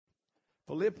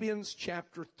Philippians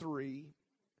chapter 3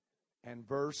 and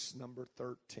verse number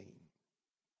 13.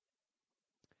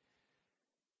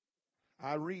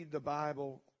 I read the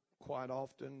Bible quite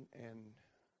often, and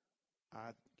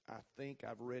I think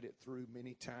I've read it through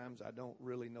many times. I don't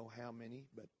really know how many,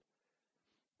 but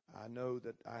I know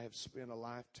that I have spent a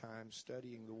lifetime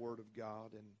studying the Word of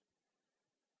God, and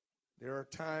there are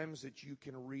times that you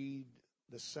can read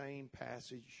the same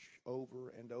passage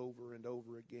over and over and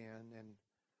over again,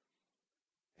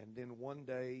 and then one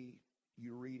day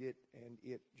you read it and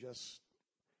it just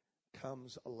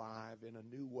comes alive in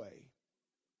a new way.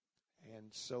 And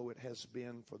so it has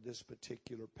been for this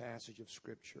particular passage of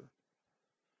Scripture.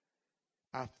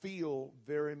 I feel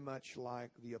very much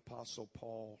like the Apostle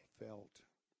Paul felt.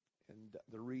 And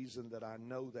the reason that I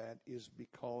know that is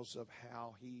because of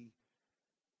how he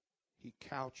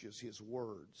couches his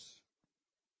words.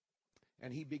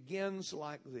 And he begins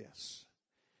like this: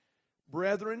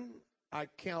 Brethren, I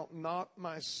count not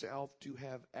myself to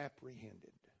have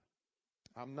apprehended.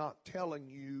 I'm not telling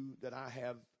you that I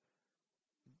have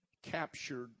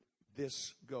captured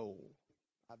this goal.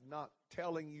 I'm not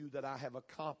telling you that I have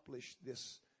accomplished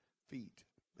this feat.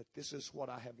 But this is what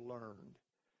I have learned.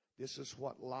 This is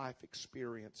what life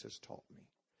experience has taught me.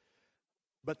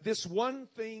 But this one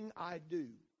thing I do,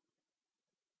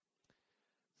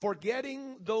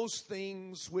 forgetting those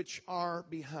things which are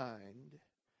behind,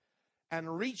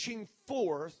 and reaching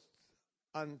forth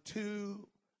unto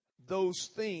those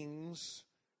things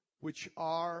which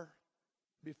are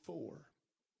before.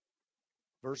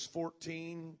 Verse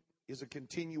 14 is a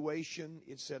continuation.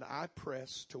 It said, I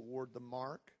press toward the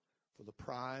mark for the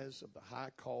prize of the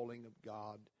high calling of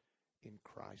God in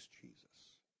Christ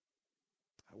Jesus.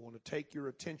 I want to take your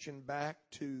attention back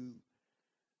to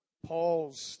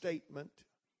Paul's statement,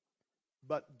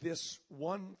 but this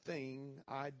one thing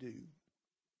I do.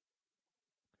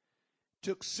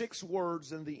 Took 6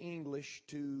 words in the English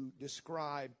to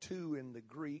describe 2 in the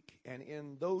Greek, and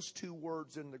in those 2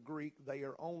 words in the Greek, they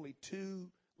are only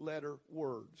 2-letter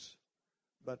words,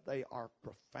 but they are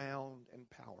profound and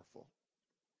powerful.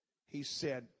 He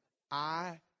said,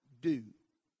 I do.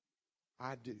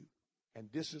 I do. And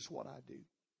this is what I do.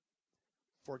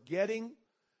 Forgetting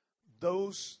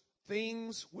those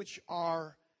things which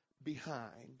are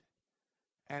behind,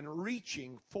 and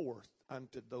reaching forth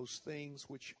unto those things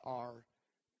which are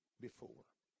before.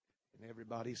 And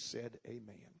everybody said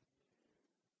amen.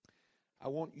 I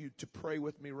want you to pray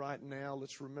with me right now.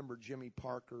 Let's remember Jimmy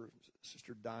Parker.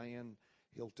 Sister Diane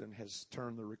Hilton has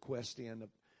turned the request in,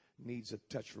 needs a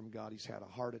touch from God. He's had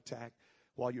a heart attack.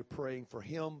 While you're praying for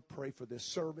him, pray for this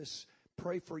service.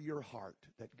 Pray for your heart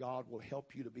that God will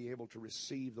help you to be able to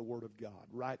receive the Word of God.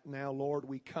 Right now, Lord,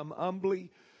 we come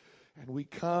humbly and we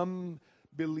come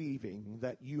believing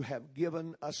that you have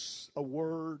given us a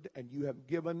word and you have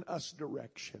given us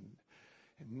direction.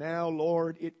 And now,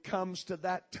 Lord, it comes to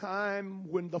that time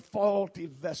when the faulty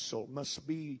vessel must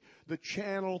be the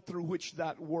channel through which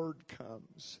that word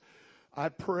comes. I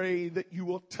pray that you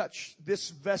will touch this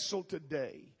vessel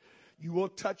today. You will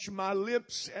touch my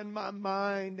lips and my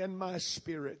mind and my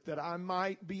spirit, that I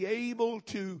might be able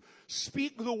to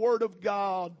speak the word of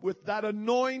God with that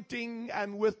anointing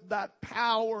and with that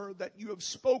power that you have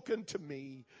spoken to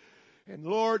me. And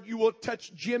Lord, you will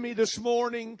touch Jimmy this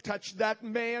morning, touch that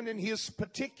man in his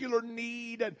particular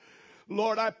need. And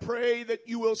Lord, I pray that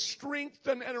you will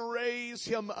strengthen and raise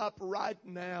him up right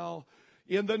now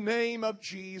in the name of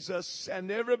Jesus.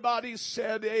 And everybody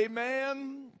said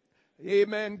amen.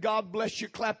 Amen. God bless you.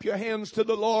 Clap your hands to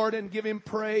the Lord and give him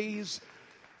praise.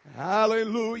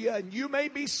 Hallelujah. And you may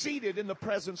be seated in the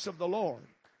presence of the Lord.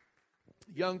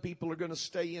 Young people are going to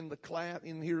stay in the class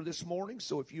in here this morning,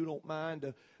 so if you don't mind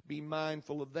to be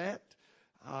mindful of that,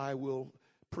 I will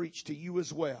preach to you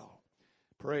as well.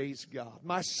 Praise God.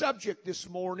 My subject this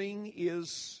morning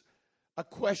is a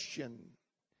question.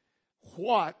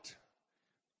 What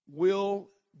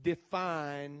will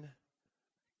define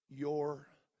your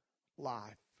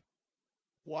life?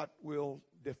 What will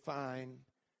define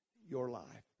your life?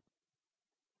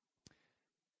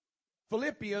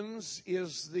 Philippians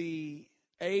is the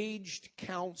aged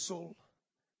counsel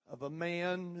of a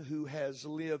man who has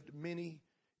lived many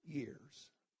years.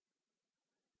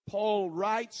 Paul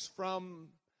writes from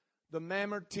the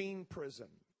Mamertine prison,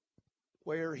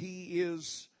 where he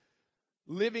is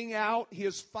living out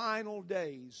his final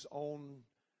days on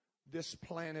this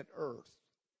planet Earth.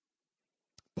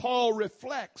 Paul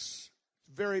reflects,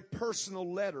 very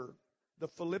personal letter, the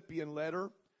Philippian letter.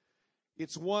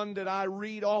 It's one that I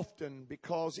read often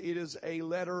because it is a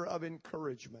letter of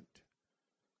encouragement.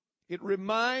 It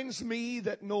reminds me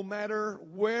that no matter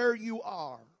where you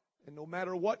are And no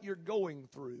matter what you're going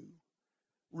through,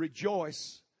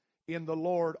 rejoice in the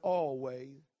Lord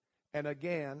always. And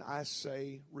again, I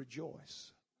say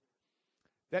rejoice.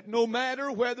 That no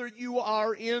matter whether you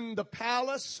are in the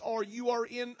palace or you are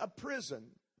in a prison,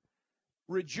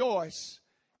 rejoice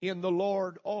in the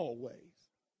Lord always.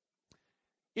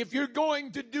 If you're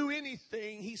going to do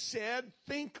anything, he said,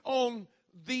 think on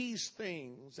these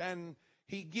things. And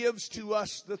he gives to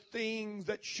us the things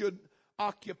that should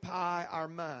occupy our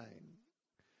mind.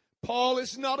 Paul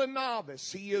is not a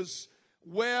novice. He is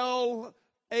well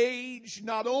aged,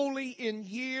 not only in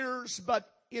years, but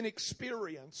in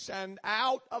experience. And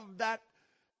out of that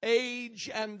age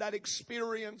and that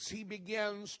experience, he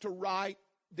begins to write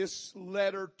this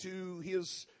letter to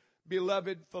his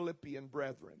beloved Philippian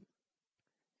brethren.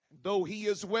 Though he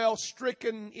is well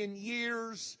stricken in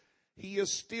years, he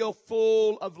is still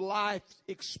full of life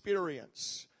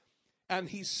experience. And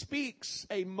he speaks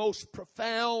a most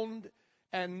profound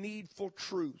and needful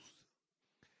truth.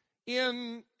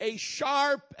 In a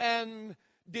sharp and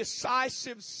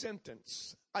decisive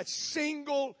sentence, a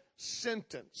single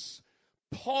sentence,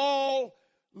 Paul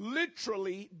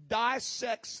literally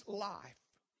dissects life.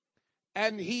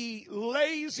 And he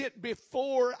lays it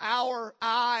before our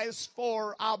eyes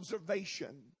for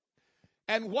observation.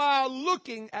 And while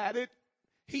looking at it,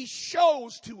 he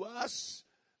shows to us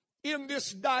in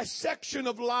this dissection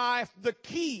of life the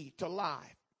key to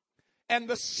life and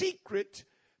the secret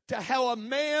to how a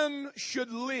man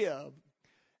should live.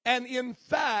 And in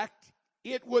fact,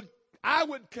 I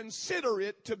would consider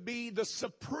it to be the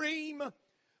supreme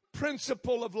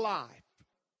principle of life.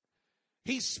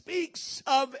 He speaks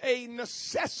of a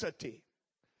necessity,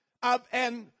 of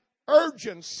an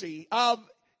urgency, of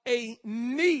a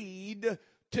need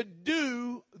to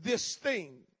do this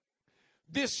thing.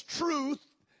 This truth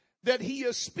that he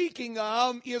is speaking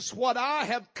of is what I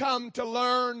have come to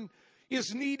learn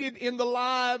is needed in the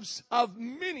lives of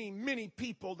many, many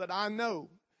people that I know.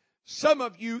 Some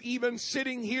of you even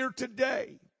sitting here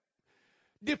today.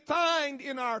 Defined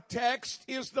in our text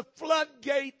is the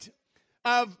floodgate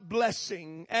of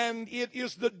blessing, and it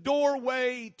is the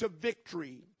doorway to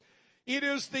victory. It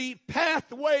is the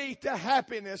pathway to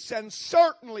happiness, and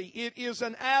certainly it is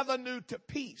an avenue to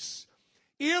peace.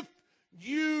 If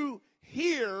you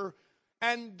hear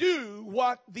and do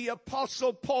what the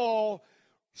Apostle Paul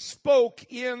spoke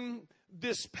in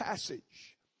this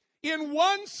passage. In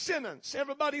one sentence,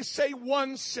 everybody say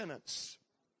one sentence.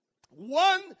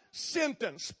 One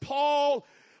sentence, Paul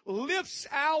lifts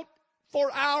out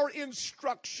for our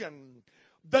instruction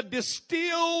the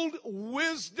distilled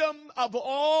wisdom of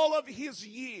all of his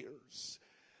years,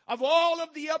 of all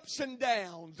of the ups and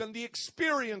downs and the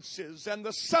experiences and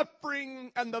the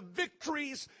suffering and the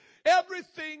victories,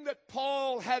 everything that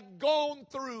Paul had gone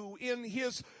through in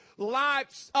his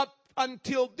life up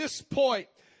until this point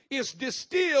is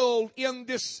distilled in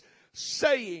this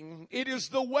saying. It is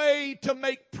the way to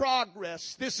make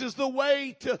progress. This is the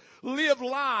way to live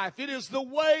life. It is the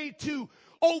way to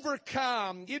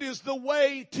overcome. It is the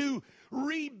way to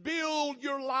rebuild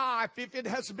your life if it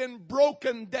has been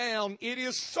broken down. It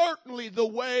is certainly the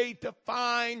way to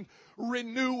find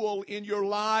renewal in your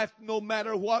life, no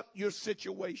matter what your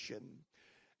situation.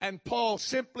 And Paul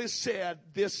simply said,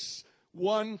 this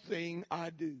one thing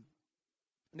I do.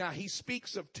 Now he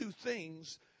speaks of two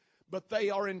things, but they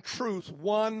are in truth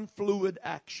one fluid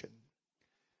action.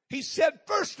 He said,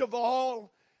 first of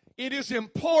all, it is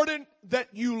important that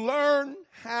you learn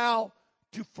how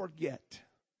to forget.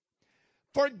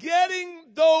 Forgetting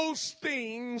those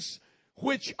things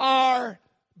which are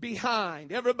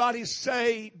behind. Everybody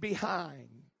say behind.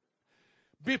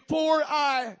 Before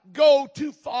I go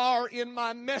too far in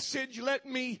my message, let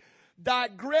me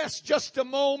digress just a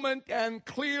moment and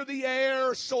clear the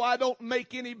air so I don't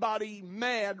make anybody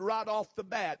mad right off the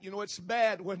bat. You know, it's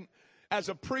bad when, as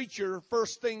a preacher,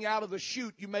 first thing out of the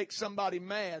chute, you make somebody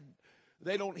mad.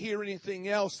 They don't hear anything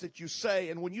else that you say.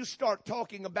 And when you start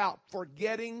talking about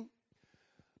forgetting,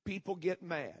 people get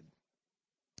mad.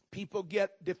 People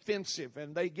get defensive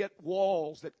and they get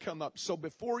walls that come up. So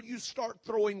before you start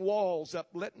throwing walls up,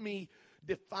 let me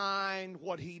define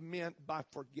what he meant by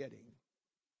forgetting.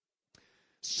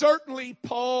 Certainly,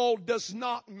 Paul does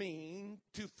not mean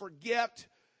to forget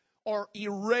or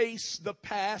erase the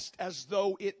past as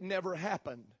though it never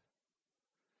happened.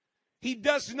 He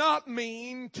does not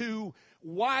mean to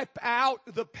wipe out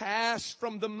the past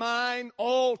from the mind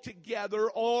altogether,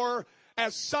 or,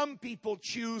 as some people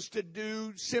choose to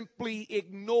do, simply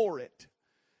ignore it.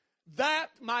 That,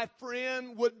 my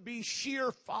friend, would be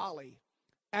sheer folly,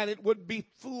 and it would be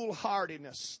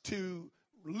foolhardiness to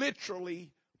literally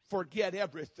forget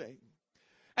everything.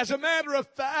 As a matter of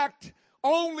fact,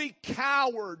 only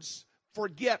cowards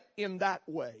forget in that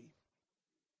way.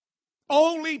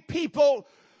 Only people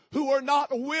who are not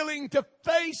willing to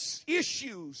face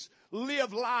issues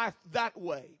live life that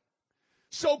way.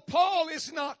 So Paul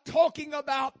is not talking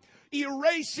about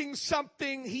erasing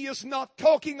something. He is not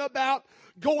talking about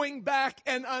going back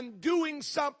and undoing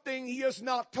something. He is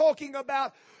not talking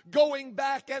about going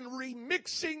back and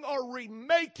remixing or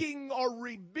remaking or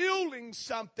rebuilding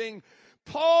something.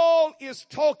 Paul is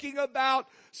talking about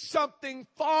something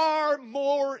far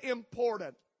more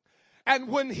important. And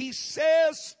when he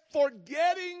says,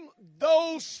 forgetting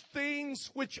those things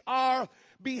which are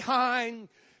behind,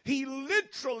 he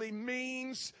literally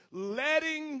means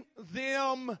letting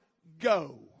them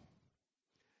go.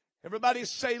 Everybody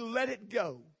say, let it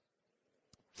go.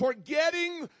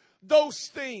 Forgetting those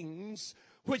things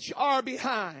which are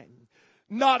behind,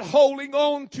 not holding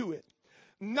on to it,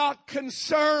 not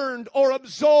concerned or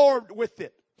absorbed with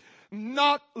it,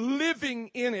 not living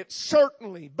in it,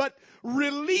 certainly, but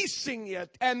releasing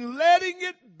it and letting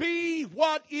it be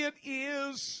what it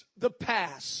is, the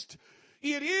past.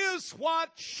 It is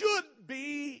what should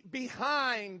be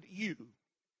behind you.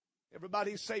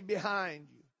 Everybody say behind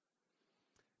you.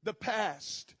 The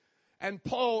past. And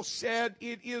Paul said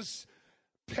it is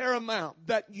paramount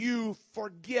that you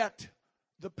forget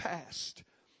the past,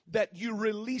 that you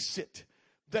release it,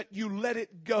 that you let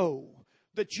it go,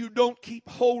 that you don't keep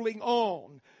holding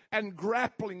on and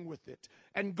grappling with it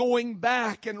and going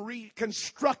back and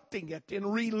reconstructing it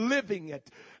and reliving it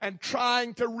and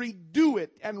trying to redo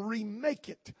it and remake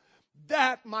it.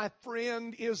 That, my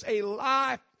friend, is a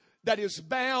life that is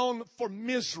bound for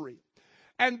misery.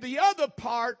 And the other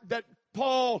part that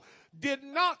Paul did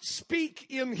not speak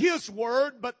in his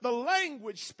word, but the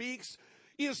language speaks,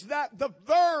 is that the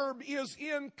verb is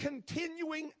in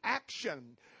continuing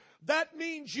action. That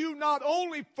means you not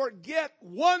only forget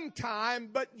one time,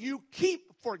 but you keep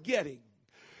forgetting.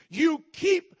 You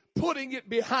keep putting it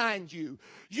behind you.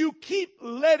 You keep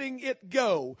letting it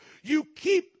go. You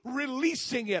keep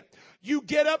releasing it. You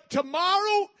get up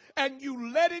tomorrow and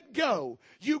you let it go.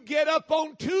 You get up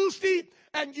on Tuesday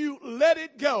and you let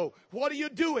it go. What are you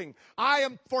doing? I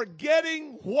am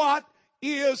forgetting what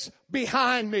is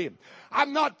behind me.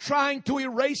 I'm not trying to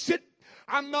erase it.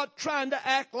 I'm not trying to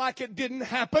act like it didn't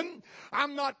happen.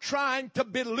 I'm not trying to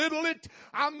belittle it.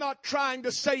 I'm not trying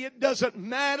to say it doesn't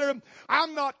matter.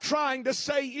 I'm not trying to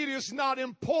say it is not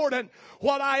important.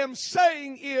 What I am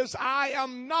saying is I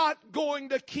am not going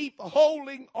to keep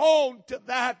holding on to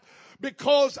that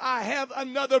because I have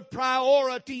another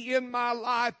priority in my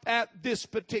life at this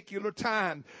particular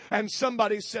time. And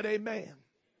somebody said amen.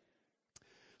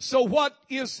 So what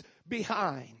is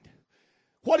behind?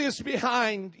 What is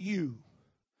behind you?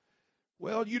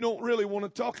 Well, you don't really want to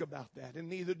talk about that, and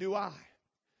neither do I.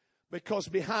 Because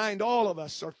behind all of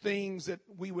us are things that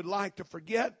we would like to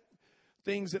forget,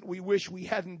 things that we wish we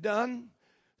hadn't done,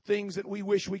 things that we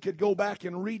wish we could go back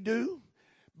and redo.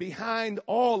 Behind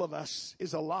all of us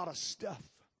is a lot of stuff.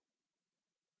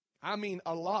 I mean,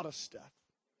 a lot of stuff.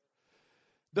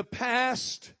 The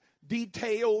past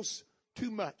details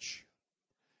too much,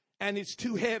 and it's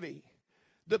too heavy.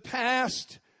 The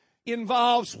past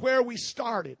involves where we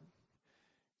started.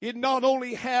 It not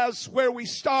only has where we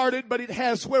started, but it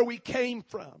has where we came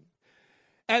from.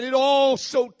 And it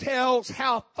also tells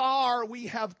how far we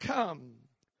have come.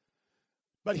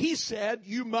 But he said,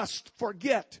 you must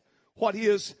forget what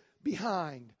is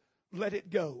behind. Let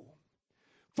it go.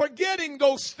 Forgetting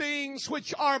those things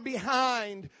which are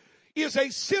behind is a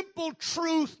simple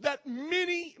truth that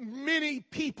many, many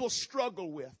people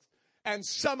struggle with. And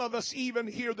some of us even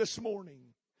here this morning.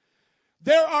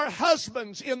 There are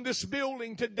husbands in this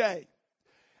building today.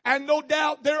 And no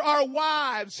doubt there are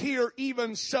wives here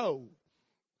even so.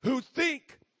 Who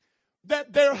think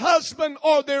that their husband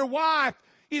or their wife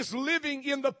is living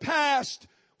in the past.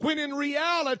 When in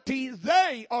reality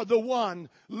they are the one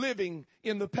living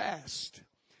in the past.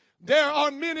 There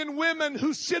are men and women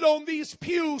who sit on these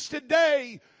pews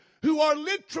today. Who are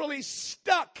literally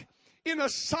stuck in a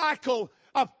cycle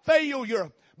of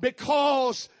failure.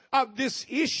 Because of this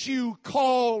issue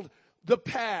called the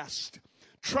past.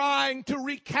 Trying to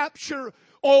recapture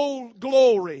old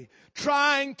glory.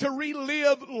 Trying to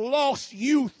relive lost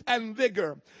youth and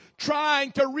vigor.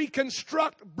 Trying to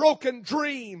reconstruct broken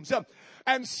dreams.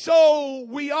 And so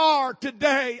we are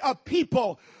today a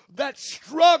people that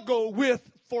struggle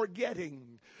with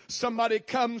forgetting. Somebody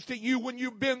comes to you when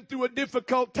you've been through a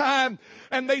difficult time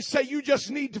and they say you just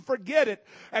need to forget it.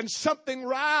 And something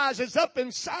rises up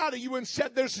inside of you and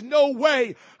said, there's no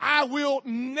way, I will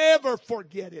never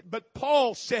forget it. But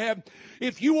Paul said,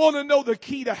 if you want to know the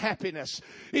key to happiness,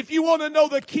 if you want to know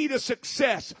the key to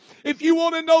success, if you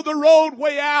want to know the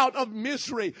roadway out of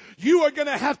misery, you are going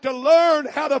to have to learn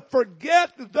how to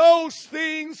forget those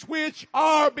things which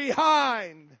are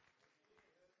behind.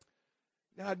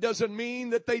 Now, it doesn't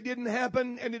mean that they didn't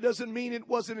happen, and it doesn't mean it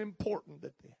wasn't important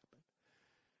that they happened.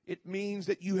 It means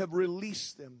that you have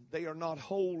released them. They are not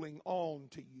holding on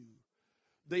to you.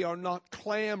 They are not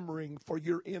clamoring for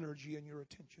your energy and your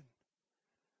attention.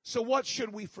 So what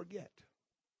should we forget?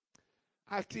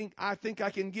 I think I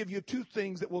can give you two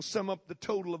things that will sum up the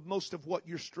total of most of what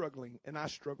you're struggling and I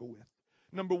struggle with.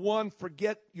 Number one,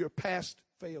 forget your past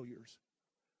failures.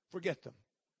 Forget them.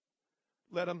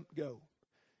 Let them go.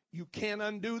 You can't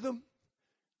undo them.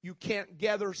 You can't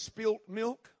gather spilt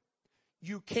milk.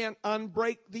 You can't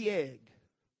unbreak the egg.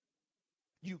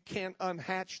 You can't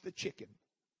unhatch the chicken.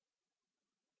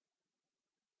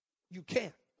 You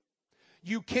can't.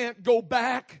 You can't go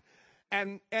back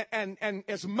and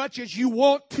as much as you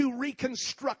want to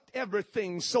reconstruct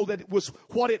everything so that it was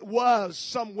what it was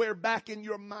somewhere back in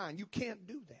your mind. You can't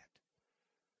do that.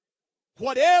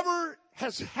 Whatever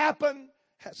has happened,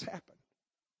 has happened.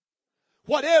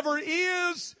 Whatever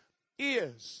is,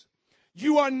 is.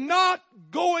 You are not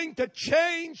going to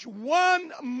change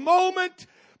one moment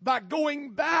by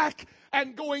going back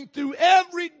and going through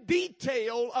every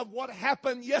detail of what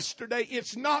happened yesterday.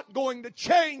 It's not going to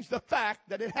change the fact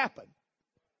that it happened.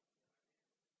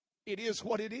 It is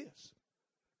what it is.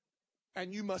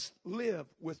 And you must live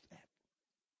with that.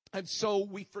 And so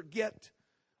we forget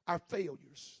our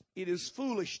failures. It is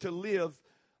foolish to live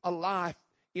a life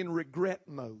in regret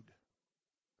mode.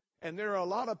 And there are a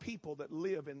lot of people that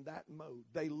live in that mode.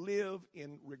 They live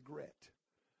in regret.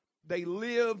 They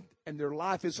live and their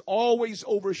life is always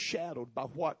overshadowed by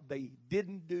what they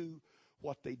didn't do,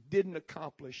 what they didn't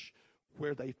accomplish,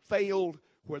 where they failed,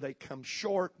 where they come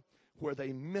short, where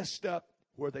they messed up,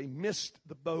 where they missed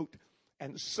the boat.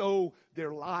 And so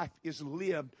their life is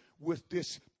lived with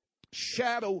this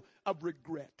shadow of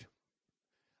regret.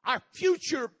 Our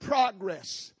future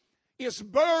progress is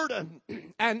burdened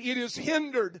and it is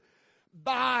hindered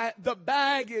by the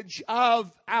baggage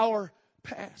of our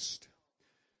past.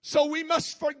 So we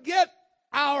must forget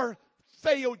our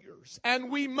failures and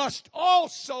we must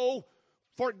also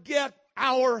forget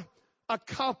our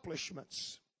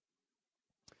accomplishments.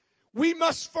 We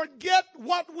must forget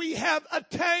what we have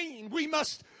attained. We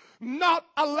must not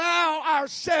allow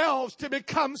ourselves to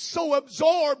become so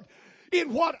absorbed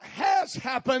in what has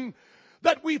happened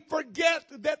that we forget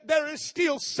that there is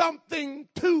still something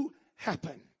to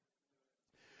happen.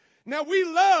 Now, we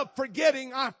love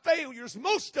forgetting our failures.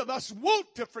 Most of us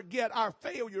want to forget our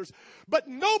failures, but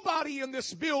nobody in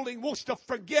this building wants to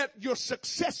forget your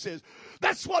successes.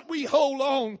 That's what we hold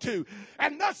on to,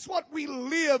 and that's what we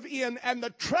live in. And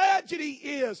the tragedy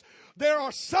is there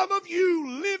are some of you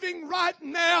living right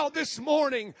now this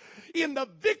morning in the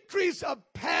victories of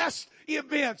past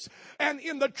events and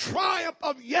in the triumph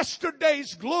of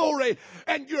yesterday's glory,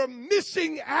 and you're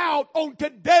missing out on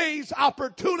today's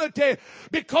opportunity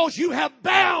because you have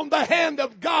bound the hand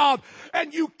of God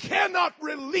and you cannot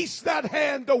release that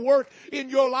hand to work in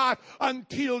your life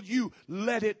until you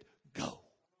let it go.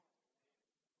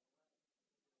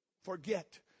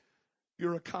 Forget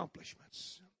your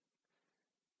accomplishments,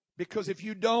 because if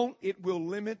you don't, it will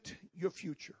limit your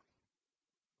future.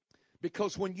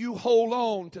 Because when you hold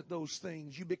on to those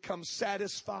things, you become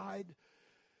satisfied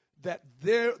that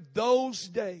those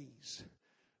days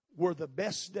were the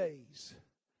best days,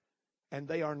 and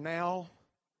they are now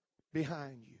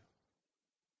behind you.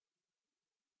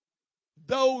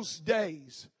 Those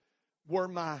days were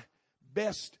my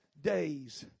best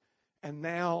days, and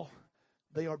now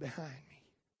they are behind me.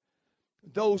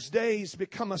 Those days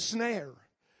become a snare,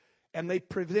 and they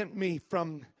prevent me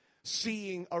from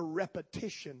seeing a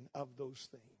repetition of those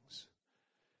things.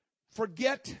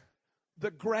 Forget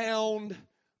the ground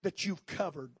that you've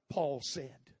covered, Paul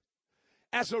said.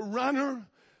 As a runner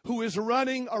who is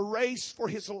running a race for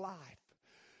his life,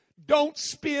 don't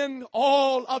spend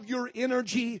all of your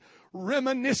energy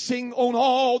reminiscing on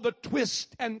all the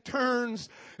twists and turns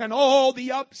and all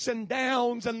the ups and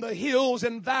downs and the hills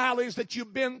and valleys that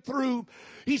you've been through.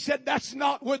 He said that's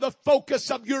not where the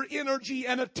focus of your energy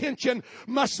and attention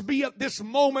must be at this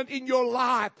moment in your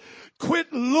life.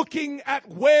 Quit looking at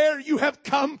where you have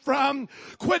come from.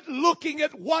 Quit looking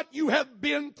at what you have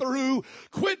been through.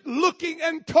 Quit looking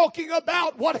and talking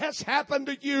about what has happened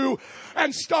to you,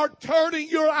 and start turning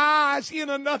your eyes in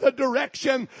another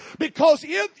direction. Because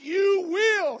if you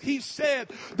will, he said,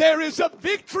 there is a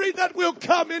victory that will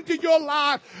come into your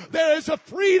life. There is a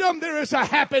freedom. There is a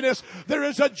happiness. There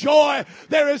is a joy.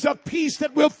 There is a peace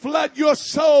that will flood your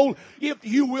soul if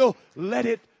you will let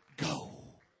it go.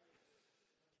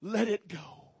 Let it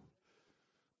go.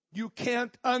 You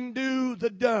can't undo the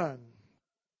done.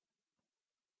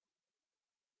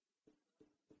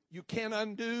 You can't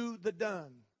undo the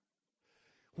done.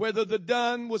 Whether the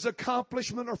done was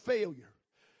accomplishment or failure,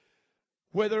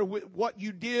 whether what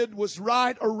you did was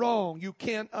right or wrong, you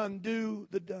can't undo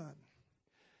the done.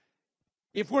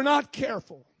 If we're not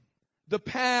careful, the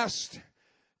past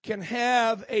can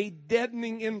have a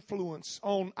deadening influence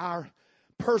on our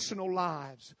personal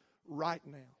lives right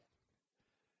now,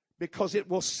 because it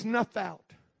will snuff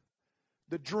out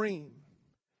the dream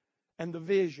and the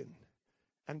vision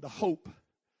and the hope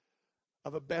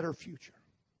of a better future.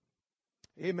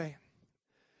 Amen.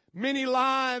 Many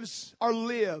lives are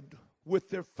lived with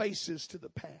their faces to the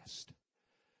past,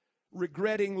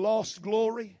 regretting lost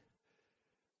glory,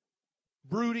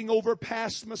 brooding over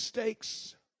past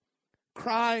mistakes,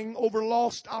 crying over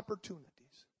lost opportunities.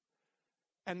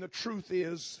 And the truth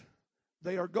is,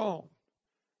 they are gone,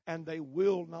 and they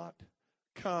will not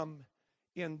come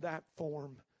in that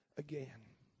form again.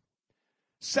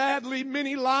 Sadly,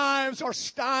 many lives are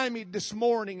stymied this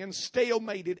morning and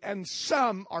stalemated, and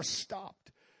some are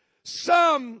stopped.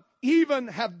 Some even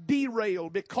have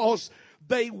derailed because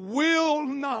they will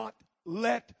not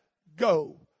let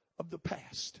go of the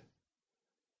past.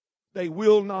 They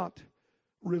will not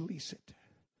release it.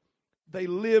 They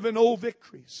live in old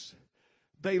victories.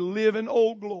 They live in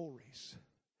old glories.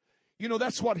 You know,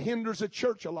 that's what hinders a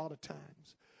church a lot of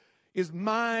times, is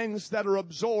minds that are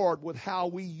absorbed with how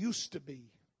we used to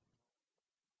be,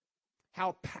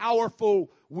 how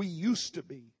powerful we used to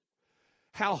be,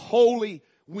 how holy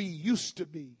we used to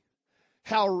be,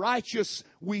 how righteous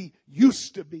we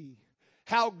used to be,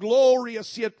 how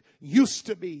glorious it used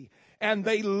to be. And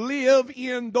they live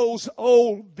in those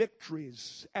old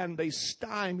victories, and they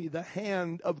stymie the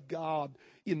hand of God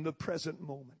in the present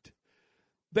moment.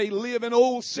 They live in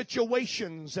old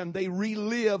situations, and they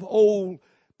relive old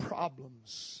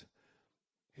problems.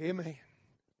 Amen.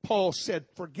 Paul said,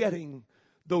 forgetting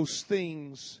those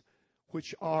things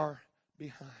which are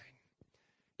behind.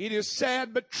 It is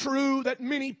sad but true that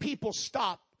many people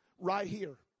stop right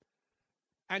here.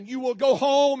 And you will go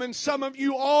home, and some of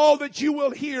you, all that you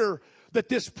will hear that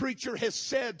this preacher has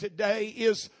said today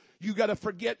is, you got to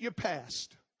forget your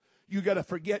past. You got to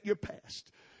forget your past.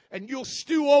 And you'll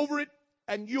stew over it,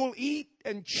 and you'll eat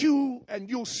and chew, and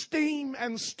you'll steam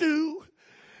and stew.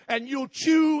 And you'll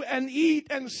chew and eat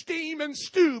and steam and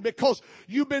stew because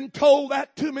you've been told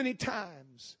that too many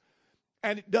times.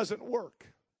 And it doesn't work.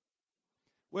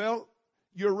 Well,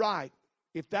 you're right.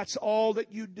 If that's all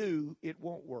that you do, it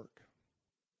won't work.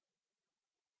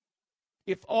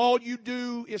 If all you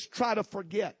do is try to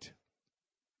forget,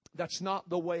 that's not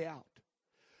the way out.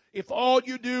 If all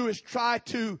you do is try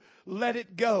to let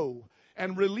it go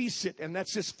and release it, and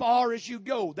that's as far as you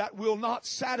go, that will not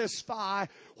satisfy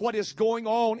what is going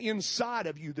on inside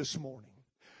of you this morning.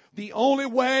 The only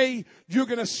way you're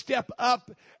going to step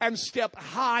up and step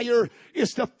higher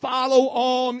is to follow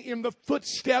on in the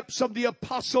footsteps of the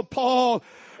Apostle Paul,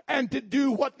 and to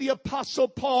do what the Apostle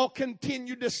Paul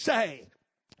continued to say.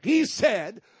 He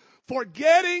said,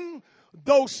 forgetting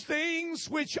those things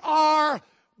which are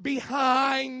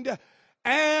behind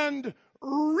and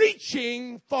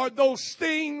reaching for those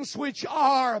things which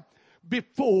are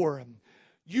before.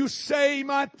 You say,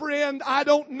 my friend, I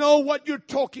don't know what you're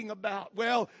talking about.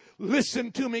 Well,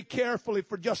 listen to me carefully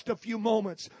for just a few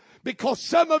moments, because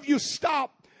some of you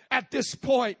stop at this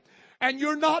point, and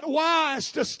you're not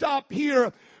wise to stop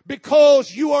here,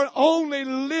 because you are only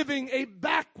living a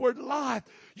backward life.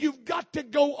 You've got to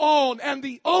go on, and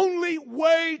the only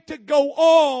way to go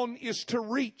on is to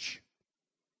reach.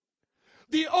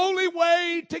 The only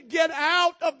way to get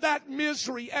out of that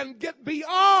misery and get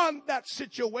beyond that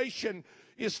situation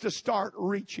is to start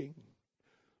reaching,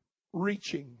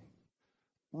 reaching,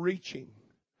 reaching,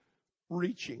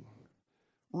 reaching,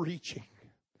 reaching.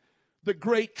 The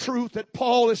great truth that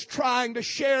Paul is trying to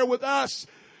share with us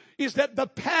is that the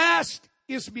past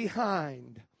is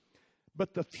behind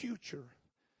but the future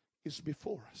is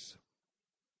before us.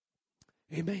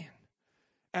 Amen.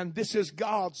 And this is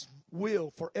God's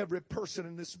will for every person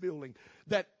in this building,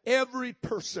 that every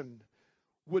person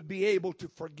would be able to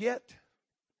forget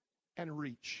and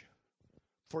reach.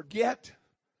 Forget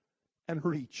and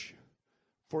reach.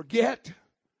 Forget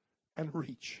and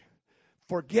reach.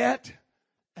 Forget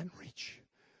and reach.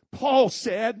 Paul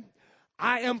said,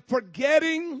 I am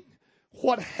forgetting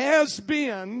what has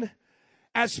been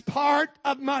as part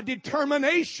of my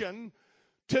determination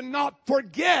to not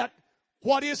forget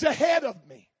what is ahead of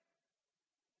me.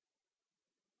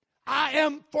 I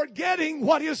am forgetting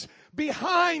what is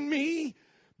behind me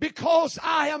because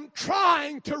I am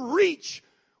trying to reach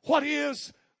what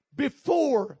is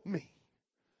before me,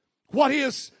 what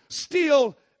is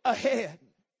still ahead.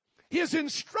 His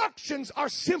instructions are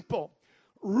simple: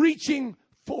 reaching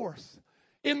forth.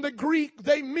 In the Greek,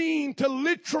 they mean to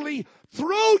literally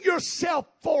throw yourself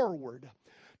forward,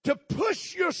 to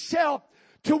push yourself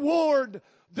toward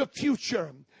the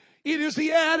future. It is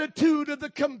the attitude of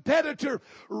the competitor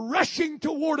rushing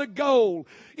toward a goal.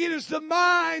 It is the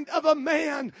mind of a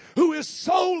man who is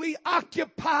solely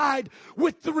occupied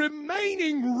with the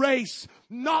remaining race,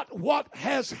 not what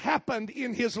has happened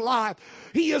in his life.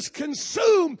 He is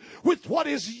consumed with what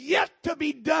is yet to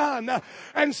be done.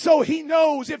 And so he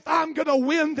knows, if I'm going to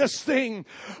win this thing,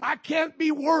 I can't be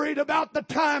worried about the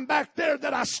time back there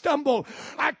that I stumbled.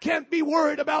 I can't be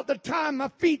worried about the time my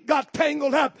feet got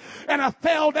tangled up and I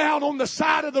fell down on the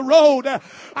side of the road.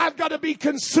 I've got to be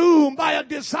consumed by a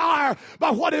desire,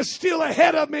 by what is still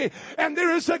ahead of me. And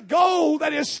there is a goal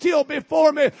that is still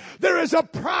before me. There is a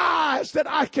prize that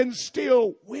I can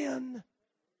still win.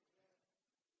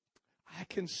 I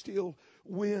can still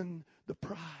win the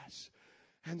prize.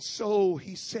 And so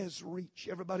he says reach.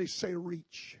 Everybody say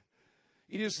reach.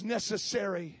 It is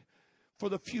necessary for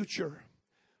the future.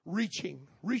 Reaching.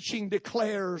 Reaching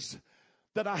declares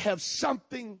that I have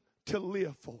something to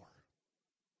live for.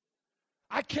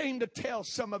 I came to tell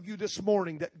some of you this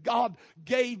morning that God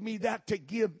gave me that to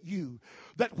give you.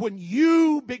 That when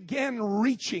you begin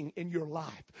reaching in your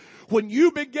life, when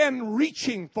you begin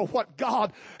reaching for what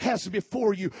God has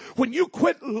before you, when you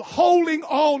quit holding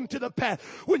on to the past,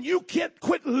 when you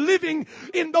quit living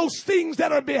in those things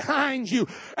that are behind you,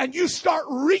 and you start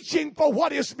reaching for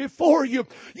what is before you,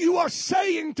 you are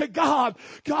saying to God,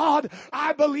 God,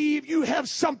 I believe you have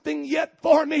something yet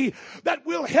for me that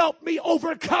will help me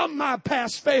overcome my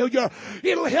past failure.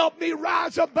 It'll help me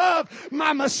rise above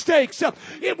my mistakes.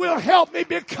 It will help me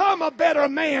become a better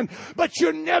man. But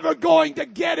you're never going to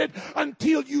get it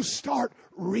until you start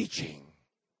reaching.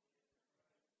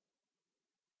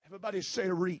 Everybody say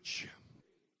reach.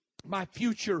 My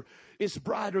future is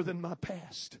brighter than my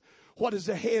past. What is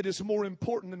ahead is more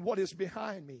important than what is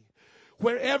behind me.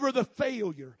 Wherever the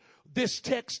failure, this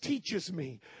text teaches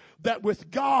me that with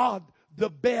God, the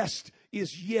best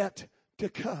is yet to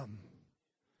come.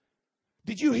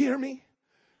 Did you hear me?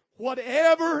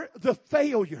 Whatever the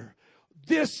failure,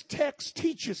 this text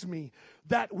teaches me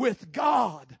that with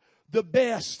God, the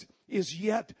best is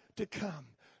yet to come.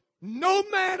 No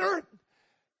matter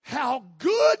how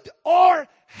good or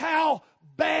how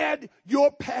bad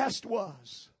your past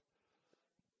was,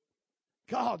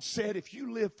 God said, if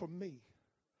you live for me,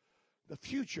 the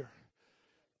future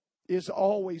is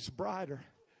always brighter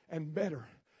and better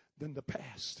than the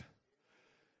past.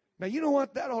 Now, you know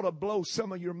what? That ought to blow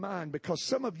some of your mind, because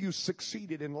some of you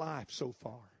succeeded in life so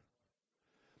far.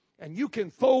 And you can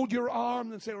fold your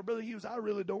arms and say, well, Brother Hughes, I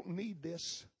really don't need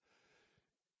this.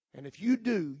 And if you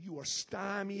do, you are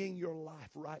stymieing your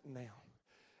life right now.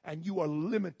 And you are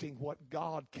limiting what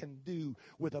God can do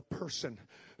with a person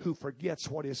who forgets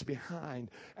what is behind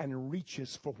and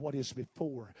reaches for what is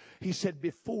before. He said,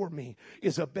 before me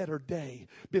is a better day.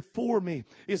 Before me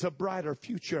is a brighter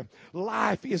future.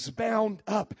 Life is bound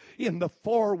up in the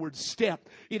forward step.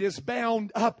 It is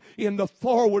bound up in the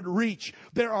forward reach.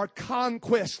 There are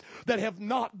conquests that have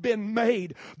not been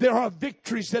made. There are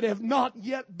victories that have not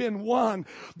yet been won.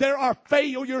 There are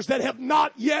failures that have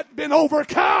not yet been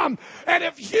overcome. And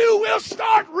if you will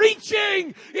start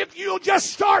reaching, if you'll just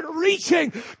start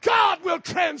reaching, God will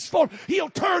transform. He'll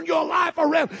turn your life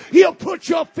around. He'll put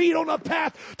your feet on a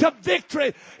path to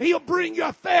victory. He'll bring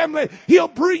your family. He'll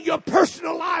bring your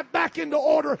personal life back into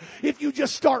order if you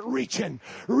just start reaching,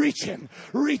 reaching,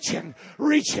 reaching,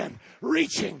 reaching,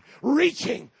 reaching,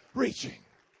 reaching, reaching,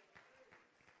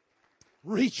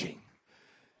 reaching.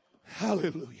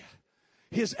 Hallelujah.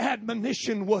 His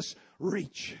admonition was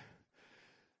reach.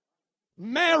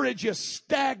 Marriages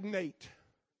stagnate.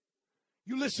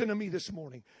 You listen to me this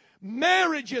morning.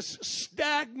 Marriages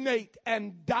stagnate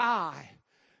and die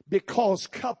because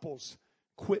couples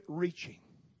quit reaching.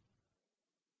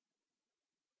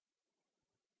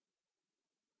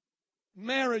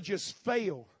 Marriages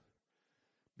fail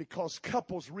because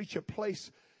couples reach a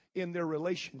place in their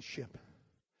relationship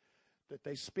that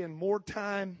they spend more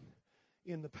time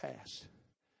in the past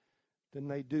than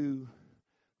they do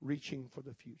reaching for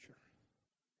the future.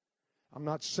 I'm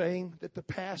not saying that the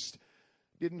past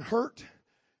didn't hurt.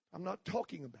 I'm not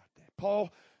talking about that. Paul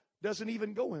doesn't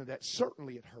even go into that.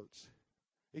 Certainly it hurts.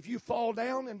 If you fall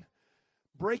down and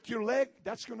break your leg,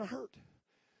 that's going to hurt.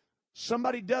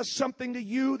 Somebody does something to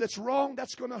you that's wrong,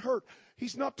 that's going to hurt.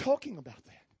 He's not talking about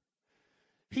that.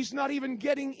 He's not even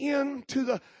getting into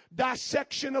the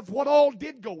dissection of what all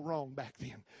did go wrong back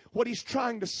then. What he's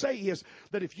trying to say is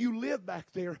that if you live back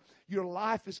there, your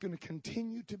life is going to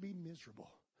continue to be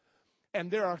miserable. And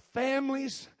there are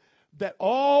families that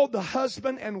all the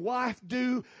husband and wife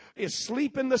do is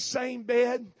sleep in the same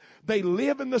bed. They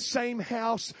live in the same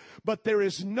house, but there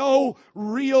is no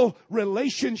real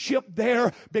relationship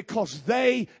there because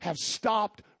they have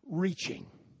stopped reaching.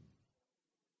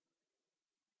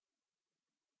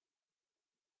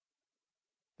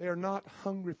 They are not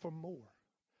hungry for more.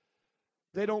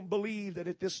 They don't believe that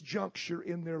at this juncture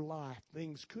in their life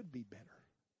things could be better.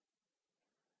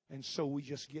 And so we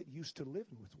just get used to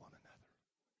living with one another.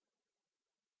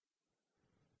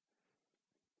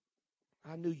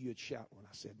 I knew you'd shout when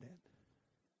I said that.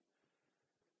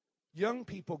 Young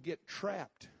people get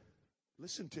trapped.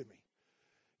 Listen to me.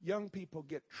 Young people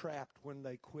get trapped when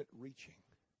they quit reaching.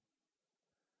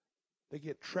 They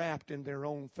get trapped in their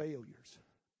own failures.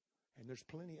 And there's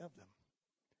plenty of them.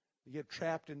 They get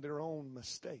trapped in their own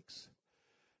mistakes,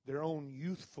 their own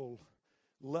youthful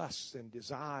lusts and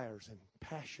desires and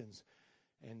passions,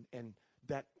 and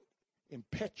that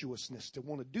impetuousness to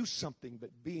want to do something but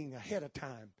being ahead of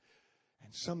time.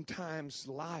 And sometimes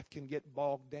life can get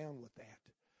bogged down with that.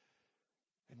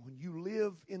 And when you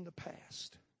live in the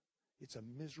past, it's a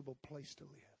miserable place to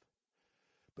live.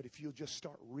 But if you'll just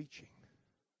start reaching,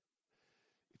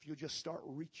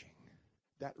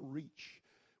 that reach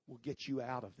will get you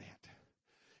out of that.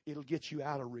 It'll get you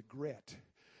out of regret.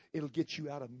 It'll get you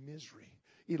out of misery.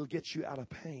 It'll get you out of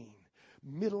pain.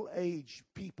 Middle-aged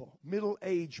people,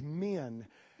 middle-aged men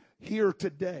here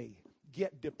today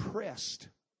get depressed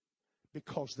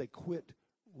because they quit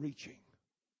reaching.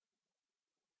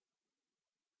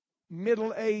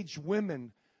 Middle-aged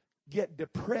women get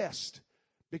depressed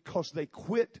because they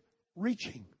quit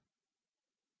reaching.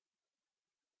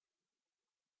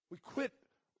 We quit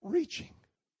reaching.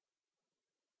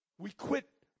 We quit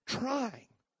trying.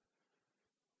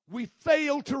 We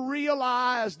fail to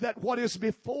realize that what is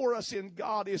before us in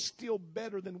God is still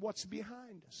better than what's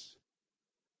behind us.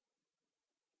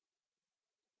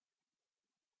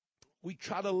 We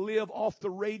try to live off the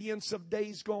radiance of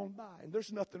days gone by, and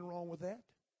there's nothing wrong with that.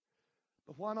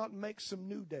 But why not make some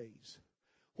new days?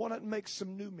 Why not make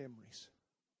some new memories?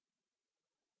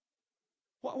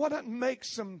 Why not make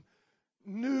some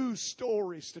new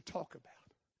stories to talk about?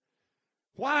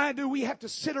 Why do we have to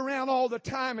sit around all the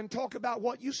time and talk about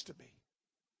what used to be?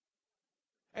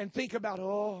 And think about,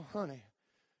 oh, honey,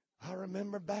 I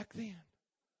remember back then.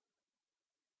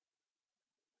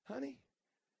 Honey,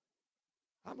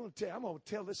 I'm going to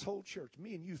tell this whole church,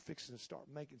 me and you fixing to start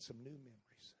making some new memories.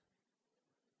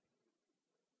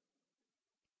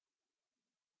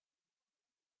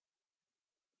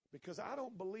 Because I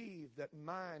don't believe that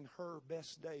mine, her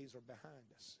best days are behind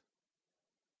us.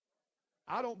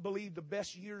 I don't believe the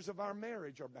best years of our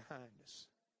marriage are behind us.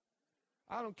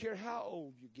 I don't care how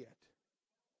old you get.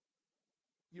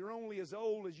 You're only as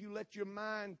old as you let your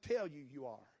mind tell you you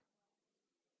are.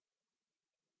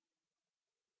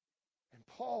 And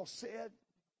Paul said,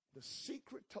 the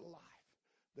secret to life,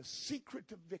 the secret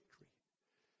to victory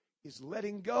is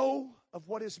letting go of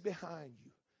what is behind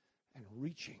you and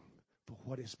reaching for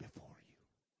what is before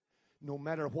you. No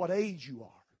matter what age you are,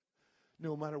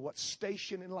 no matter what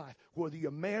station in life, whether you're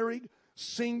married,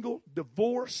 single,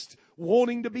 divorced,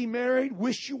 wanting to be married,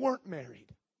 wish you weren't married.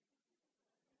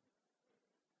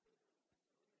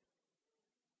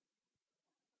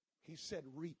 He said,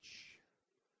 reach.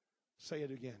 Say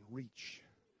it again, reach.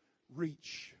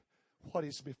 Reach what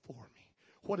is before me.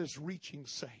 What does reaching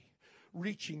say?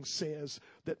 Reaching says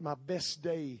that my best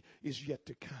day is yet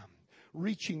to come.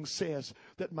 Reaching says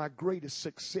that my greatest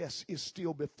success is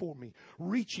still before me.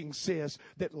 Reaching says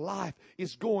that life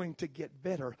is going to get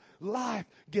better. Life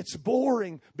gets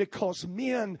boring because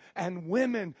men and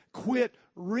women quit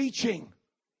reaching.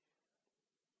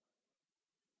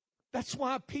 That's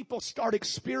why people start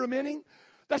experimenting.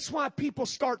 That's why people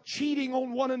start cheating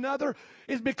on one another,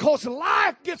 is because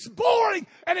life gets boring,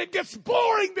 and it gets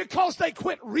boring because they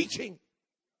quit reaching.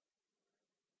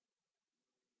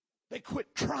 They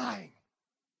quit trying.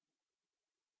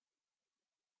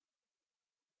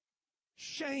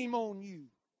 Shame on you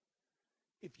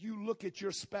if you look at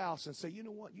your spouse and say, you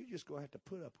know what, you're just going to have to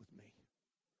put up with me.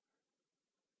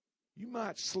 You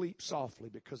might sleep softly,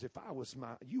 because if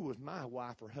you was my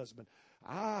wife or husband,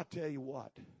 I tell you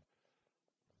what,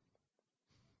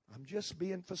 I'm just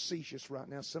being facetious right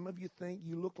now. Some of you think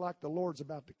you look like the Lord's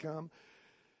about to come,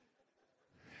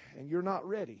 and you're not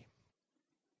ready.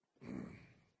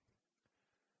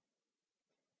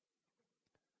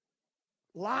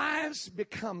 Lives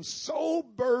become so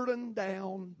burdened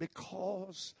down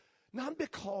not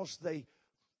because they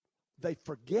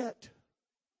forget,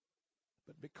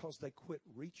 but because they quit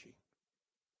reaching.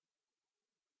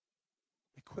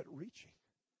 They quit reaching.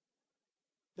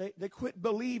 They quit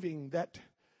believing that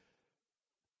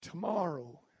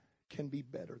tomorrow can be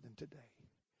better than today.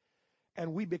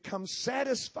 And we become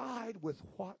satisfied with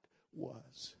what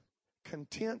was,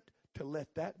 content to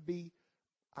let that be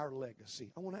our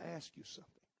legacy. I want to ask you something.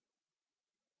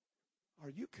 Are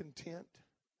you content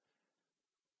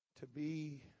to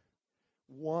be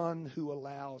one who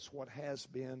allows what has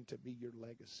been to be your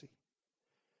legacy?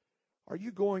 Are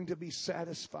you going to be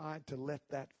satisfied to let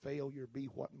that failure be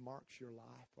what marks your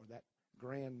life, or that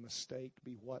grand mistake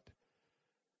be what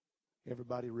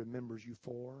everybody remembers you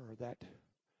for, or that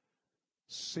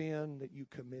sin that you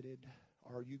committed?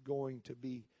 Are you going to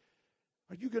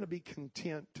be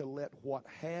content to let what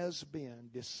has been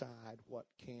decide what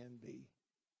can be?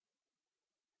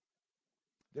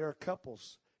 There are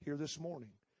couples here this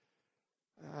morning.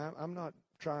 I'm not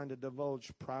trying to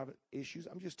divulge private issues.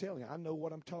 I'm just telling you, I know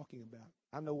what I'm talking about.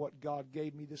 I know what God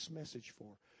gave me this message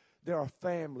for. There are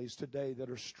families today that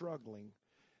are struggling,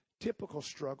 typical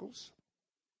struggles,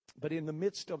 but in the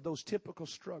midst of those typical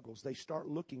struggles, they start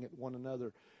looking at one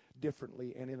another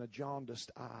differently and in a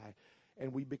jaundiced eye.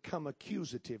 And we become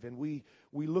accusative, and we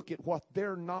look at what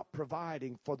they're not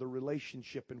providing for the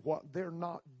relationship and what they're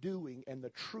not doing. And the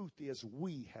truth is,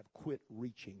 we have quit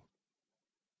reaching.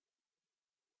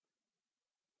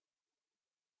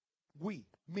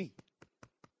 Me.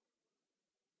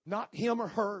 Not him or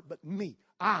her, but me.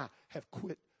 I have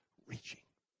quit reaching.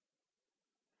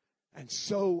 And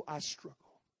so I struggle.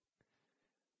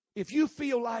 If you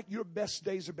feel like your best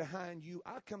days are behind you,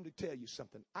 I come to tell you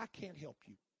something. I can't help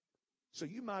you. So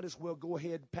you might as well go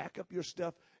ahead, pack up your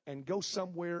stuff, and go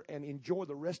somewhere and enjoy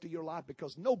the rest of your life,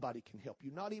 because nobody can help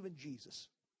you, not even Jesus.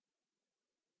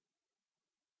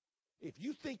 If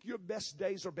you think your best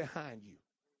days are behind you,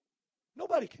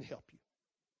 nobody can help you.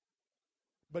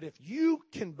 But if you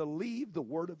can believe the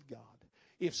Word of God,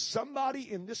 if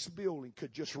somebody in this building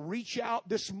could just reach out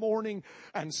this morning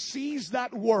and seize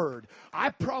that word,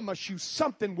 I promise you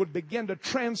something would begin to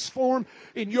transform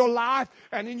in your life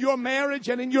and in your marriage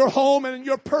and in your home and in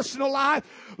your personal life.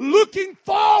 Looking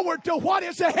forward to what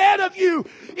is ahead of you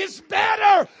is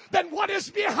better than what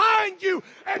is behind you.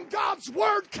 And God's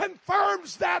Word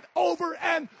confirms that over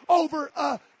and over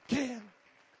again.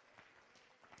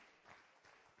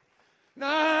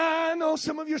 Now, I know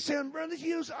some of you are saying, Brother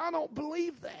Hughes, I don't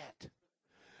believe that.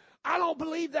 I don't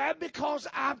believe that because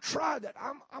I've tried that.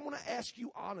 I'm going to ask you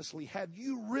honestly, have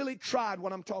you really tried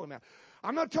what I'm talking about?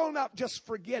 I'm not talking about just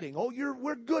forgetting.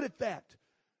 We're good at that.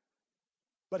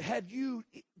 But have you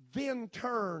then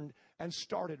turned and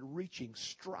started reaching,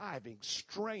 striving,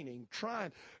 straining,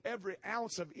 trying every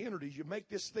ounce of energy to make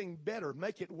this thing better,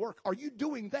 make it work? Are you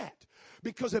doing that?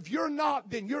 Because if you're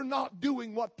not, then you're not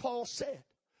doing what Paul said.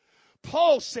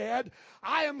 Paul said,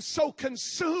 I am so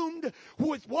consumed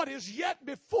with what is yet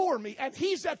before me. And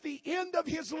he's at the end of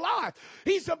his life.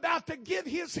 He's about to give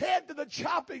his head to the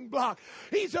chopping block.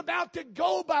 He's about to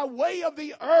go by way of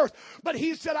the earth. But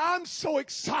he said, I'm so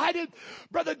excited,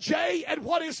 Brother Jay, at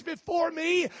what is before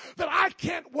me that I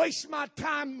can't waste my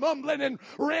time mumbling and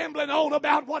rambling on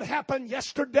about what happened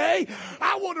yesterday.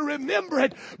 I want to remember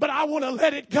it, but I want to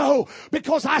let it go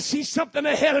because I see something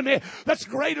ahead of me that's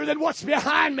greater than what's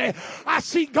behind me. I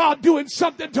see God doing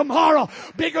something tomorrow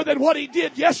bigger than what He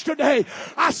did yesterday.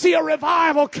 I see a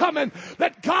revival coming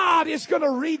that God is going to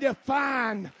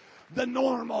redefine the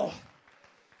normal.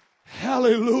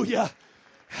 Hallelujah.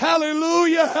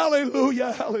 Hallelujah.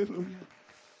 Hallelujah. Hallelujah.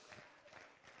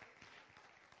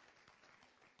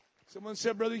 Someone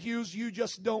said, Brother Hughes, you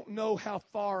just don't know how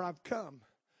far I've come.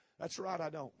 That's right, I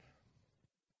don't.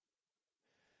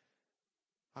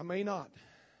 I may not.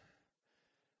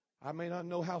 I may not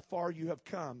know how far you have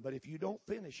come, but if you don't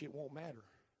finish, it won't matter.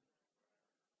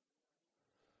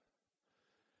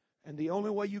 And the only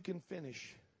way you can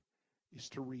finish is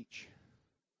to reach.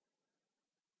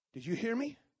 Did you hear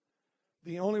me?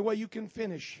 The only way you can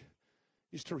finish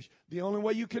is to reach. The only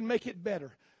way you can make it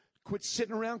better. Quit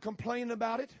sitting around complaining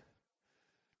about it.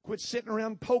 Quit sitting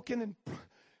around poking and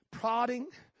prodding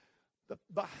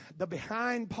the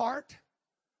behind part.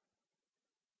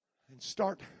 And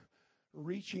start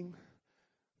reaching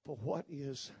for what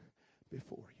is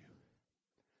before you.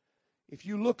 If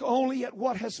you look only at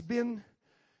what has been,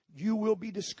 you will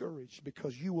be discouraged,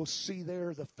 because you will see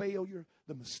there the failure,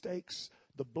 the mistakes,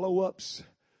 the blow-ups,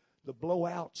 the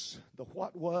blowouts, the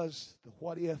what was, the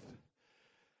what if.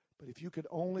 But if you could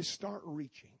only start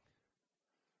reaching,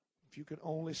 you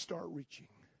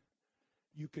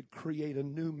could create a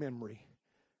new memory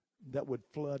that would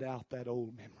flood out that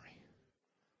old memory.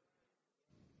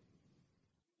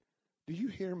 Do you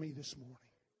hear me this morning?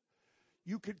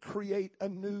 You could create a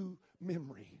new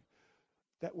memory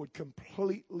that would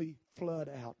completely flood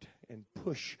out and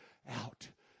push out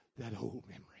that old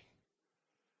memory.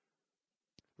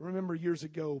 I remember years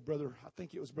ago, I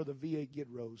think it was Brother V.A.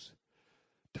 Gidrose,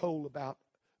 told about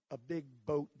a big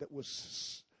boat that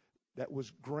was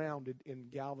grounded in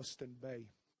Galveston Bay.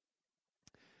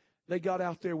 They got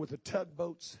out there with the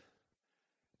tugboats,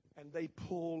 and they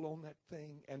pulled on that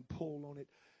thing and pulled on it.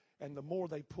 And the more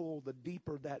they pulled, the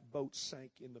deeper that boat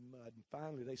sank in the mud. And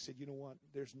finally they said, you know what?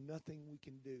 There's nothing we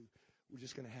can do. We're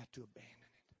just going to have to abandon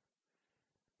it.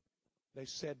 They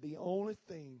said the only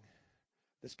thing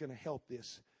that's going to help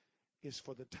this is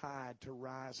for the tide to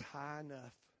rise high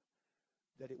enough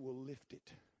that it will lift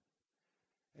it.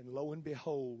 And lo and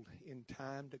behold, in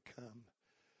time to come,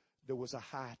 there was a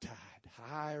high tide,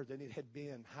 higher than it had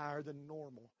been, higher than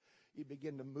normal. It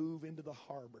began to move into the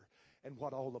harbor. And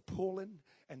what all the pulling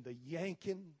and the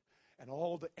yanking and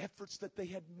all the efforts that they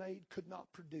had made could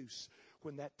not produce,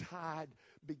 when that tide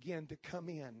began to come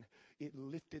in, it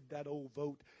lifted that old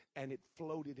boat and it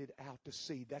floated it out to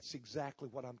sea. That's exactly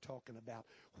what I'm talking about.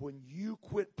 When you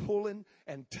quit pulling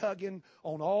and tugging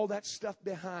on all that stuff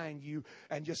behind you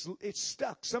and just it's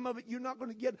stuck. Some of it you're not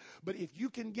going to get, but if you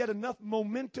can get enough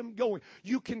momentum going,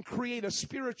 you can create a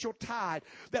spiritual tide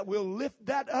that will lift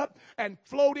that up and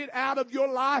float it out of your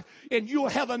life, and you'll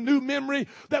have a new memory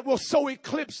that will so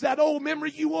eclipse that old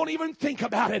memory you won't even think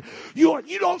about it.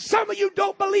 Some of you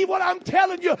don't believe what I'm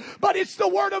telling you, but it's the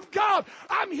Word of God.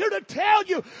 I'm here to tell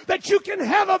you that you can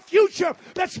have a future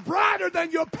that's brighter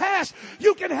than your past.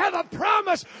 You can have a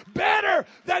promise better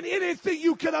than anything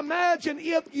you can imagine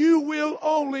if you will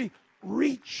only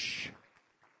reach.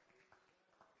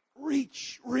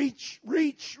 Reach, reach,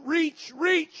 reach, reach,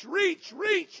 reach, reach,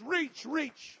 reach, reach,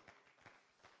 reach.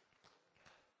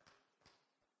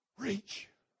 Reach.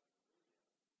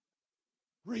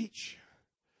 Reach.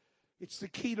 It's the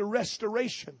key to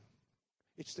restoration.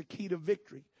 It's the key to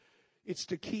victory. It's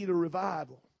the key to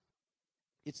revival.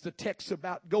 It's the text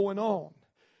about going on.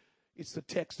 It's the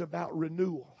text about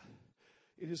renewal.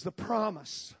 It is the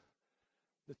promise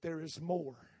that there is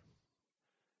more.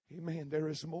 Amen. There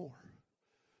is more.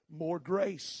 More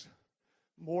grace.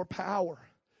 More power.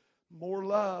 More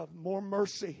love. More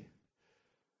mercy.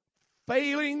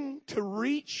 Failing to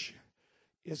reach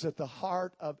is at the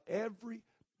heart of every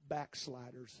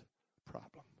backslider's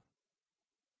problem.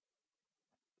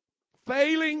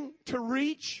 Failing to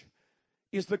reach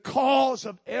is the cause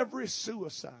of every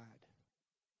suicide.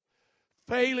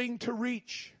 Failing to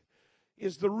reach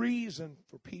is the reason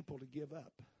for people to give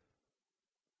up.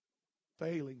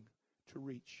 Failing to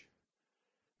reach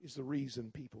is the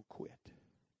reason people quit.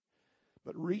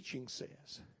 But reaching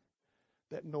says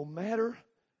that no matter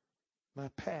my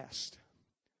past,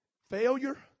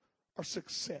 failure or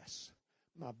success,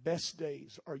 my best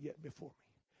days are yet before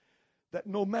me. That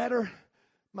no matter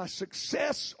my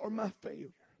success or my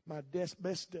failure, my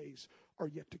best days are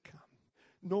yet to come.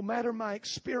 No matter my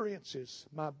experiences,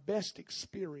 my best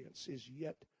experience is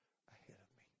yet ahead of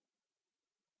me.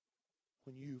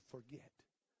 When you forget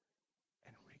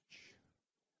and reach.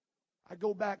 I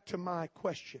go back to my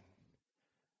question.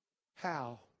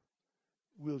 How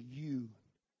will you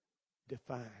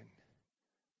define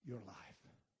your life?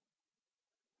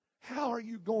 How are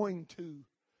you going to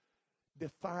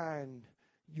define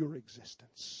your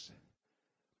existence?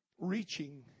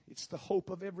 Reaching, it's the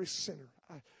hope of every sinner.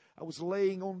 I was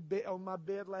laying on my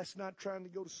bed last night trying to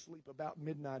go to sleep about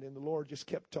midnight, and the Lord just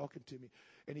kept talking to me.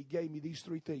 And He gave me these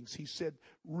three things. He said,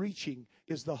 reaching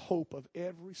is the hope of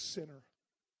every sinner.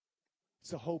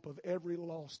 It's the hope of every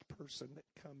lost person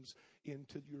that comes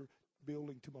into your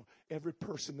building tomorrow. Every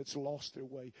person that's lost their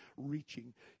way,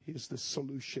 reaching is the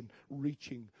solution.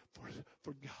 Reaching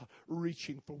for God.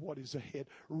 Reaching for what is ahead.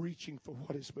 Reaching for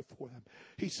what is before them.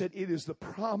 He said it is the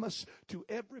promise to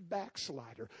every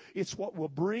backslider. It's what will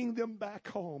bring them back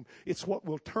home. It's what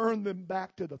will turn them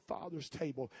back to the Father's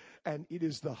table. And it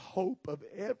is the hope of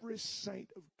every saint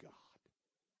of God.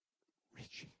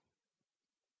 Reaching.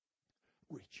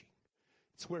 Reaching.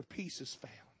 It's where peace is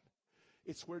found.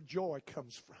 It's where joy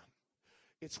comes from.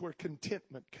 It's where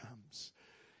contentment comes.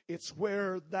 It's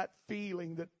where that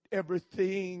feeling that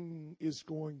everything is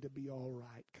going to be all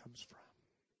right comes from.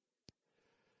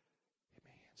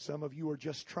 Amen. Some of you are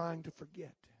just trying to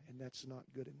forget, and that's not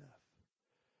good enough.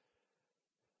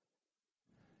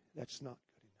 That's not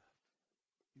good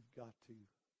enough. You've got to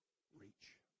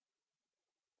reach.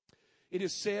 It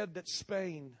is said that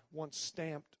Spain once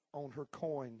stamped on her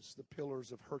coins the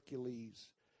pillars of Hercules,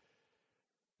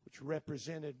 which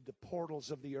represented the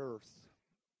portals of the earth.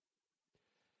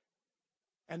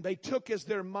 And they took as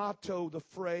their motto the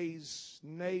phrase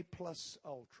ne plus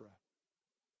ultra,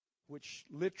 which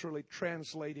literally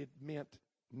translated meant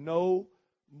no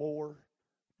more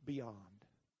beyond.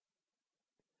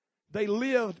 They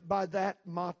lived by that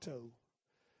motto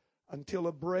until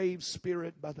a brave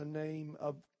spirit by the name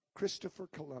of Christopher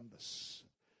Columbus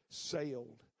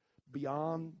sailed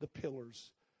beyond the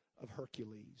pillars of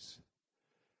Hercules.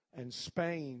 And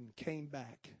Spain came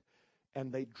back,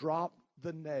 and they dropped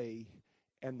the ne,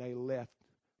 and they left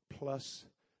plus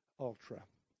ultra,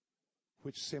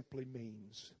 which simply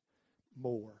means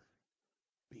more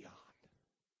beyond.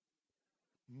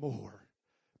 More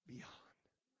beyond.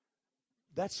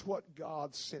 That's what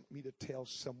God sent me to tell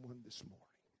someone this morning,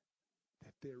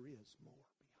 that there is more beyond.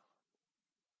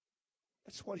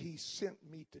 That's what He sent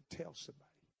me to tell somebody.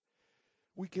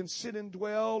 We can sit and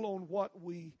dwell on what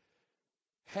we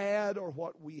had or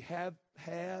what we have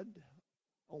had,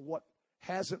 on what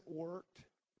hasn't worked,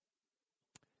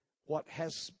 what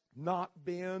has not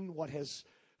been, what has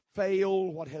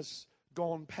failed, what has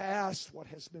gone past, what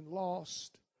has been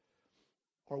lost,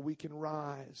 or we can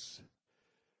rise.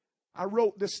 I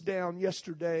wrote this down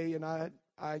yesterday, and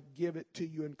I give it to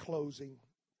you in closing.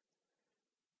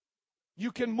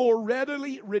 You can more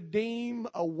readily redeem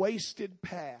a wasted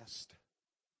past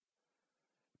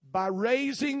by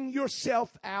raising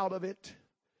yourself out of it,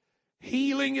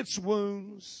 healing its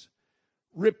wounds,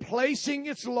 replacing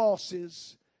its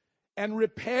losses, and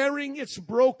repairing its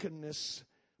brokenness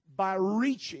by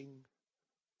reaching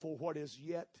for what is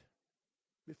yet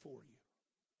before you.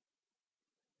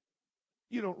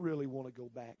 You don't really want to go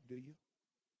back, do you?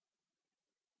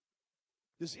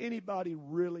 Does anybody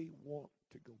really want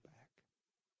to go back?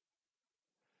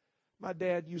 My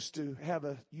dad used to have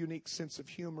a unique sense of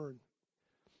humor.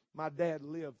 My dad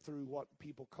lived through what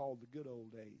people called the good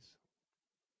old days.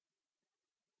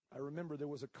 I remember there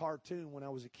was a cartoon when I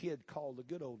was a kid called The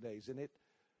Good Old Days, and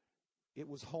it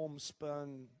was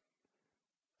homespun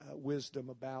wisdom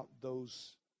about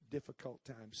those difficult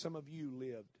times. Some of you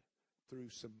lived through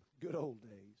some good old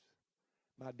days.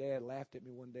 My dad laughed at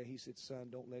me one day. He said, "Son,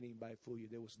 don't let anybody fool you.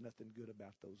 There was nothing good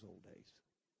about those old days."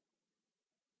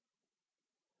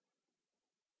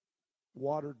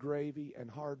 Water, gravy,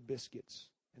 and hard biscuits,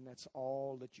 and that's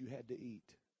all that you had to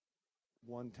eat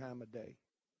one time a day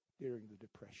during the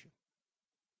Depression.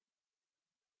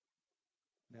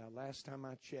 Now, last time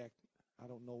I checked, I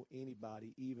don't know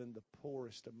anybody, even the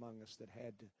poorest among us, that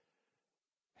had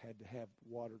to have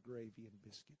water, gravy, and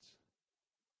biscuits.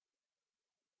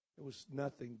 There was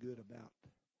nothing good about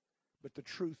it. But the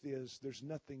truth is, there's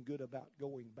nothing good about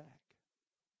going back.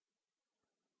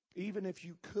 Even if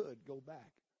you could go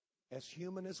back, as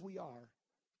human as we are,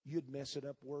 you'd mess it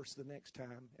up worse the next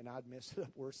time, and I'd mess it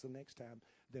up worse the next time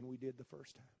than we did the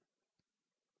first time.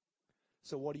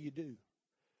 So what do?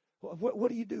 What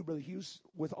do you do, Brother Hughes,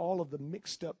 with all of the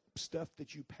mixed up stuff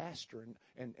that you pastor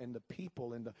and the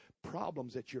people and the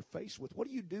problems that you're faced with? What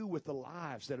do you do with the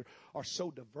lives that are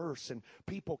so diverse and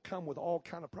people come with all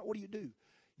kind of problems? What do?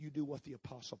 You do what the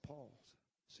Apostle Paul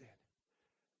said.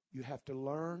 You have to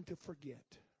learn to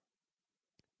forget.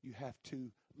 You have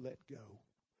to let go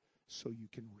so you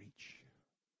can reach.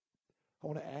 I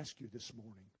want to ask you this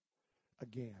morning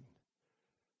again,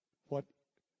 what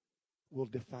will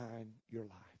define your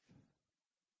life?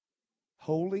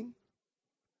 Holding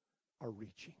or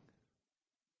reaching?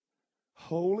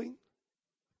 Holding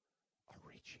or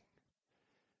reaching?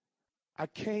 I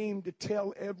came to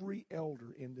tell every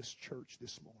elder in this church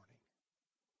this morning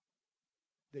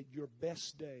that your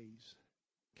best days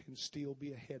can still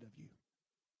be ahead of you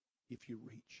if you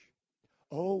reach.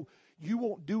 Oh, you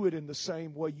won't do it in the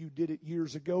same way you did it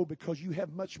years ago because you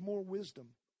have much more wisdom.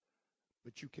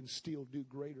 But you can still do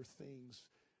greater things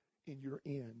in your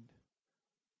end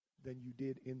than you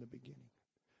did in the beginning.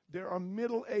 There are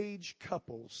middle-aged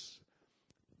couples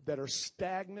that are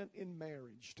stagnant in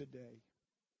marriage today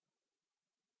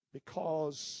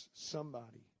because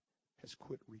somebody has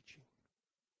quit reaching.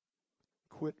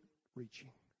 Quit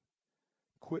reaching.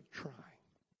 Quit trying.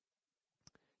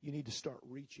 You need to start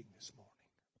reaching this morning.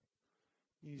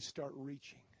 You need to start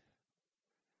reaching.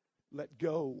 Let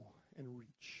go and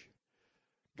reach.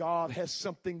 God has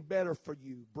something better for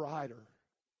you, brighter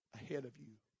ahead of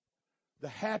you. The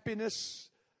happiness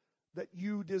that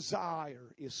you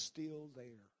desire is still there.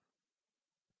 Amen.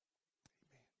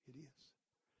 It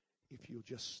is. If you'll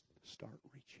just start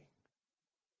reaching.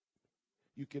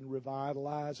 You can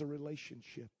revitalize a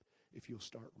relationship if you'll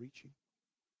start reaching.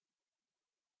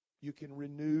 You can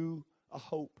renew a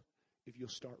hope if you'll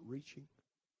start reaching.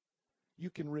 You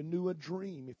can renew a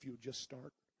dream if you'll just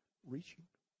start reaching.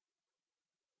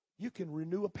 You can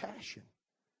renew a passion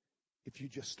if you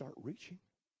just start reaching.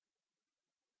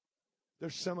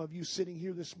 There's some of you sitting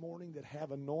here this morning that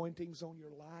have anointings on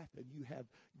your life, and you have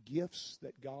gifts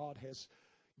that God has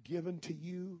given to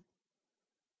you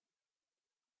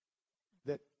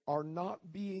that are not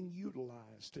being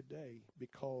utilized today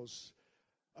because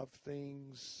of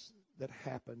things that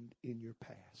happened in your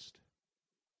past.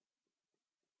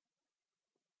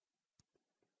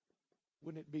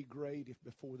 Wouldn't it be great if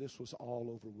before this was all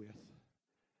over with,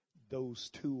 those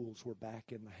tools were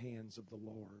back in the hands of the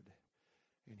Lord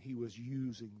and He was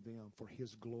using them for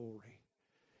His glory?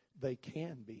 They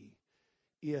can be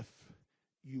if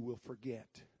you will forget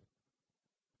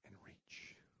and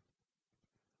reach.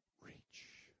 Reach.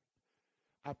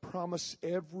 I promise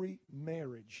every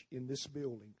marriage in this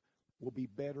building will be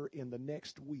better in the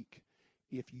next week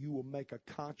if you will make a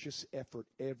conscious effort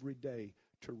every day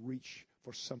to reach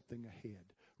for something ahead.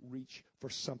 Reach for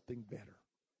something better.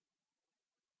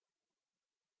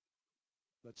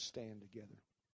 Let's stand together.